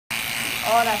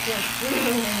Oh, that feels good.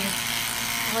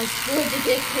 Oh, it's good to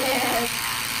get this.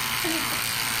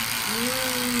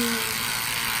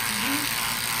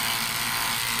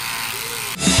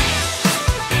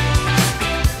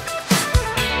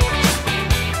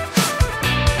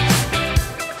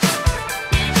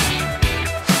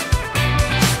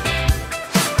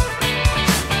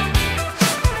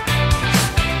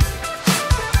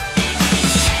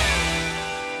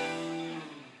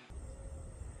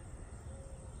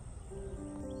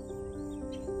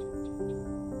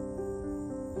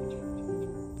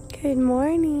 Good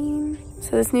morning.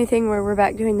 So this new thing where we're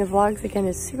back doing the vlogs again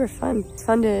is super fun. It's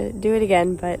fun to do it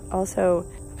again, but also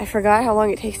I forgot how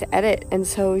long it takes to edit, and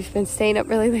so we've been staying up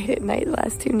really late at night the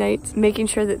last 2 nights making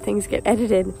sure that things get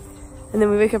edited, and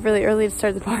then we wake up really early to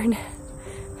start the barn.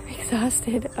 I'm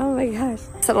exhausted. Oh my gosh.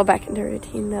 Settle back into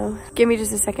routine though. Give me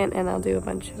just a second and I'll do a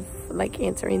bunch of like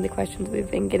answering the questions we've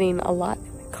been getting a lot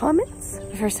in the comments.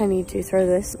 First I need to throw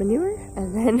this manure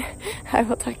and then I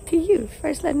will talk to you.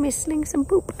 First let me sling some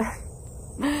poop.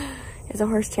 It's a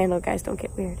horse channel, guys, don't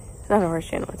get weird. It's not a horse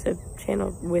channel, it's a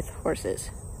channel with horses.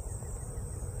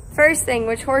 First thing,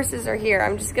 which horses are here?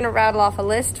 I'm just gonna rattle off a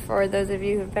list for those of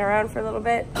you who've been around for a little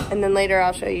bit, and then later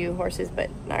I'll show you horses, but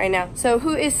not right now. So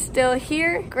who is still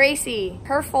here? Gracie,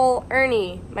 Herful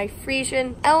Ernie, my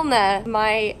Frisian Elna,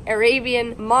 my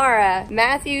Arabian Mara,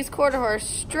 Matthew's quarter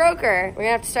horse Stroker. We're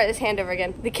gonna have to start this handover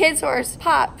again. The kids horse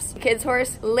Pops, the kids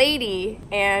horse Lady,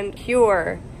 and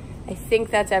Pure. I think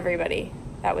that's everybody.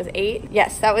 That was 8?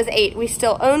 Yes, that was 8. We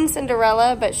still own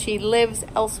Cinderella, but she lives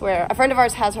elsewhere. A friend of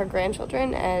ours has her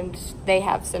grandchildren, and they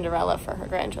have Cinderella for her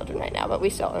grandchildren right now, but we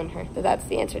still own her. So that's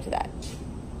the answer to that.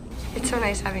 It's so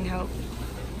nice having hope.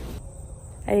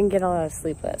 I didn't get a lot of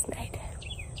sleep last night.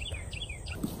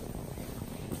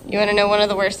 You want to know one of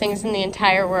the worst things in the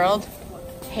entire world?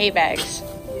 Hay bags.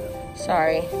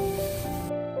 Sorry.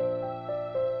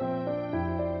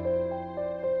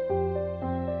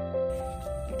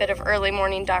 Bit of early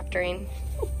morning doctoring.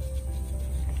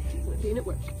 Being at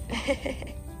work.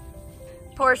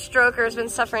 Poor Stroker's been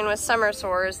suffering with summer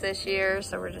sores this year,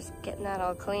 so we're just getting that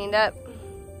all cleaned up.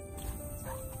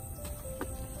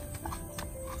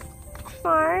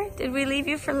 Mar, did we leave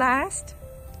you for last?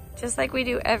 Just like we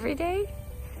do every day?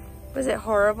 Was it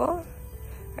horrible?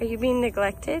 Are you being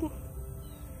neglected?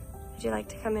 Would you like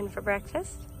to come in for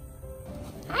breakfast?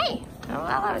 Hi. Oh, well,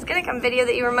 I was gonna come video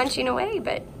that you were munching away,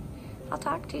 but I'll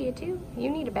talk to you too. You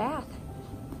need a bath.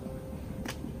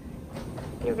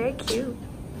 You're very cute.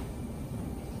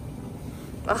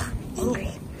 Ugh,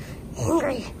 angry,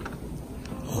 angry,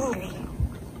 angry.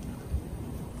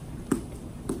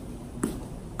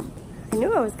 I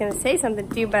knew I was gonna say something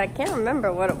to you, but I can't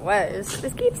remember what it was.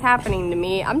 This keeps happening to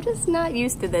me. I'm just not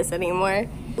used to this anymore.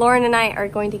 Lauren and I are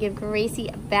going to give Gracie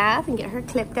a bath and get her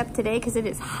clipped up today because it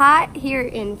is hot here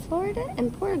in Florida,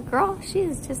 and poor girl, she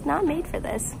is just not made for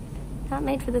this. Not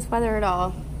made for this weather at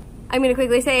all. I'm gonna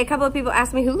quickly say, a couple of people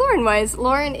asked me who Lauren was.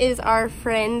 Lauren is our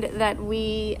friend that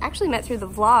we actually met through the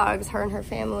vlogs, her and her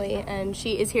family, and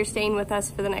she is here staying with us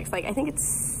for the next, like, I think it's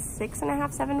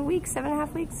 6.5, 7 weeks,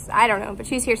 7.5 weeks, I don't know, but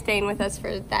she's here staying with us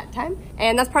for that time.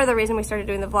 And that's part of the reason we started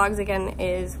doing the vlogs again,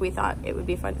 is we thought it would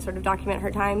be fun to sort of document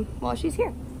her time while she's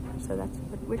here. So that's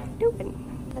what we're doing.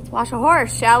 Let's wash a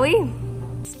horse, shall we?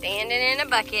 Standing in a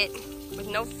bucket with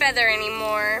no feather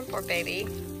anymore, poor baby.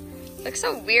 Looks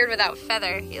so weird without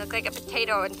feather. You look like a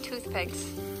potato and toothpicks.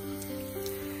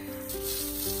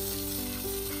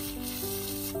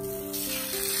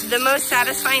 The most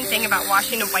satisfying thing about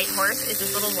washing a white horse is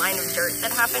this little line of dirt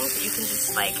that happens. You can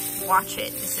just like watch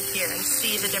it disappear and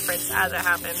see the difference as it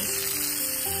happens.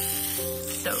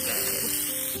 So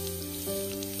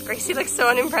good. Gracie looks so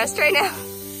unimpressed right now.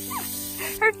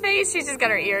 Her face, she's just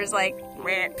got her ears like,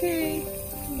 okay.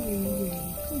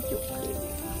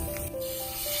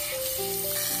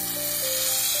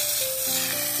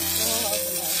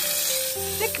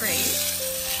 Isn't it great?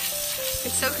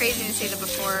 It's so crazy to see the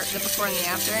before and the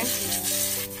after.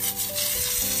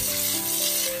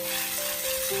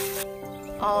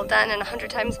 All done and 100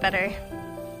 times better.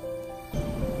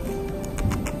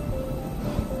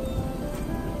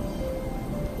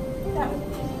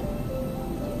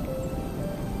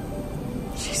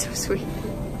 She's so sweet.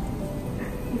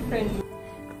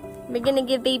 We're gonna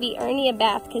give baby Ernie a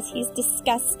bath because he's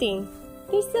disgusting.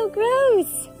 He's so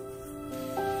gross.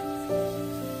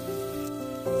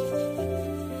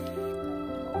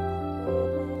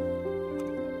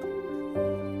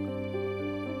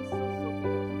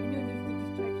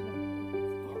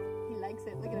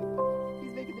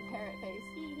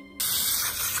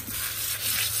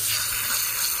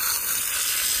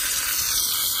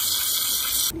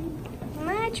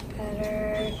 Much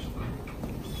better.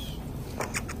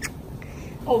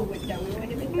 Oh, wait, no, we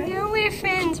wouldn't have been friends. No, we're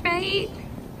friends, right?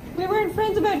 We weren't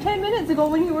friends about 10 minutes ago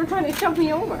when you were trying to shove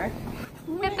me over.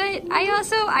 Yeah, but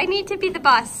I need to be the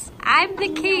boss. I'm the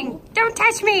king. Don't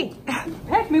touch me.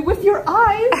 Peck me with your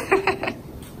eyes.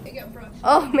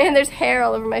 Oh man, there's hair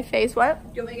all over my face. What?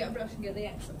 Do you want me to get a brush and get the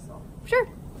excess off? Sure.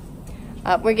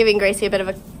 We're giving Gracie a bit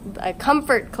of a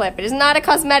comfort clip. It is not a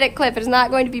cosmetic clip. It is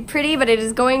not going to be pretty, but it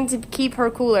is going to keep her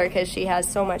cooler because she has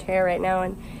so much hair right now,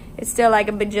 and it's still like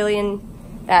a bajillion.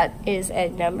 That is a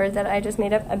number that I just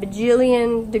made up. A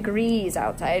bajillion degrees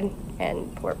outside,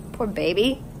 and poor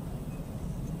baby.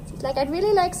 She's like, I'd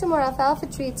really like some more alfalfa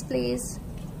treats, please.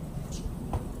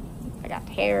 I got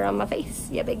hair on my face,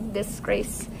 you big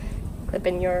disgrace.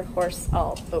 Clipping your horse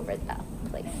all over the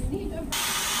place.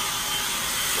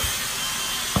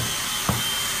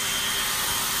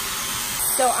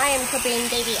 So I am clipping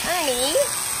baby Ernie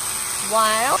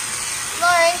while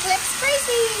Lauren clips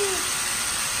Gracie.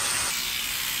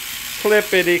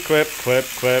 Clippity clip, clip,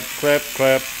 clip, clip,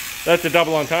 clip. That's a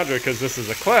double entendre because this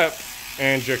is a clip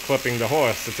and you're clipping the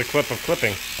horse. It's a clip of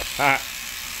clipping. Ha.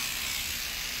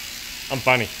 I'm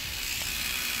funny.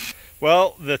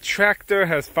 Well, the tractor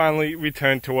has finally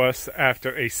returned to us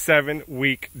after a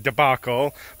 7-week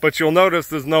debacle, but you'll notice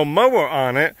there's no mower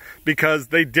on it because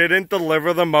they didn't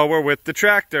deliver the mower with the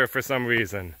tractor for some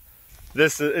reason.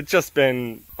 It's just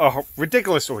been a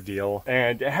ridiculous ordeal,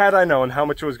 and had I known how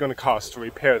much it was going to cost to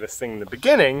repair this thing in the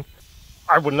beginning,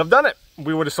 I wouldn't have done it.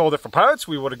 We would have sold it for parts,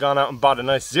 we would have gone out and bought a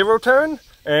nice zero-turn,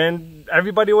 and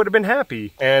everybody would have been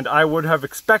happy. And I would have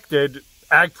expected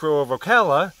AgPro of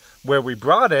OCALA, where we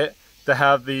brought it, to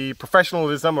have the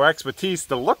professionalism or expertise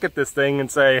to look at this thing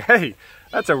and say, hey,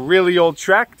 that's a really old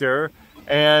tractor,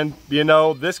 and, you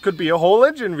know, this could be a whole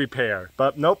engine repair.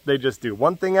 But nope, they just do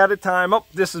one thing at a time. Oh,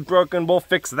 this is broken, we'll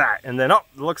fix that. And then, oh,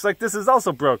 it looks like this is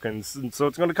also broken, so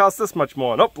it's going to cost this much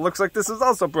more. Nope, looks like this is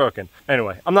also broken.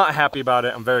 Anyway, I'm not happy about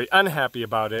it. I'm very unhappy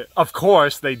about it. Of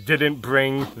course, they didn't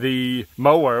bring the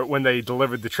mower when they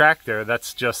delivered the tractor.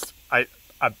 That's just, I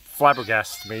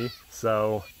flabbergasted me.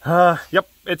 So, yep,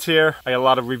 it's here. I got a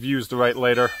lot of reviews to write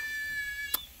later,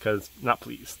 because not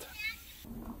pleased.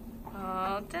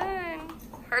 All done.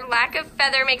 Her lack of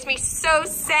feather makes me so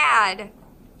sad.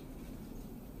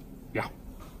 Yeah.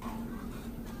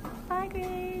 Bye,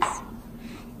 Grace.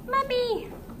 Mommy,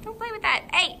 don't play with that.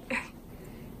 Hey.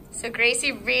 So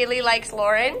Gracie really likes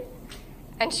Lauren,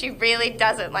 and she really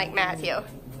doesn't like Matthew.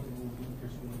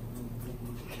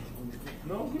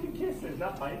 No, give me kisses,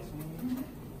 not bites.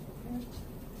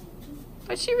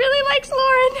 But she really likes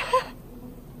Lauren.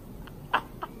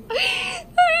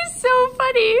 That is so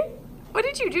funny. What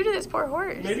did you do to this poor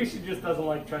horse? Maybe she just doesn't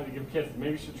like trying to give kisses.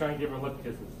 Maybe she'll try and give her lip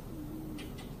kisses.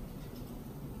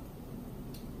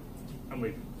 I'm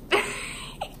leaving.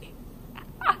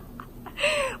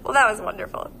 Well, that was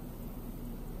wonderful.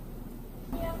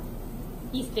 Yeah.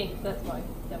 He stinks, that's why.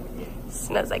 That would be.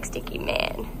 Smells like sticky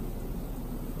man.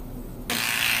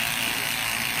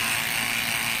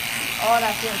 Oh,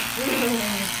 that feels good.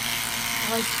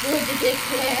 Oh, it's good to get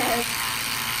clear.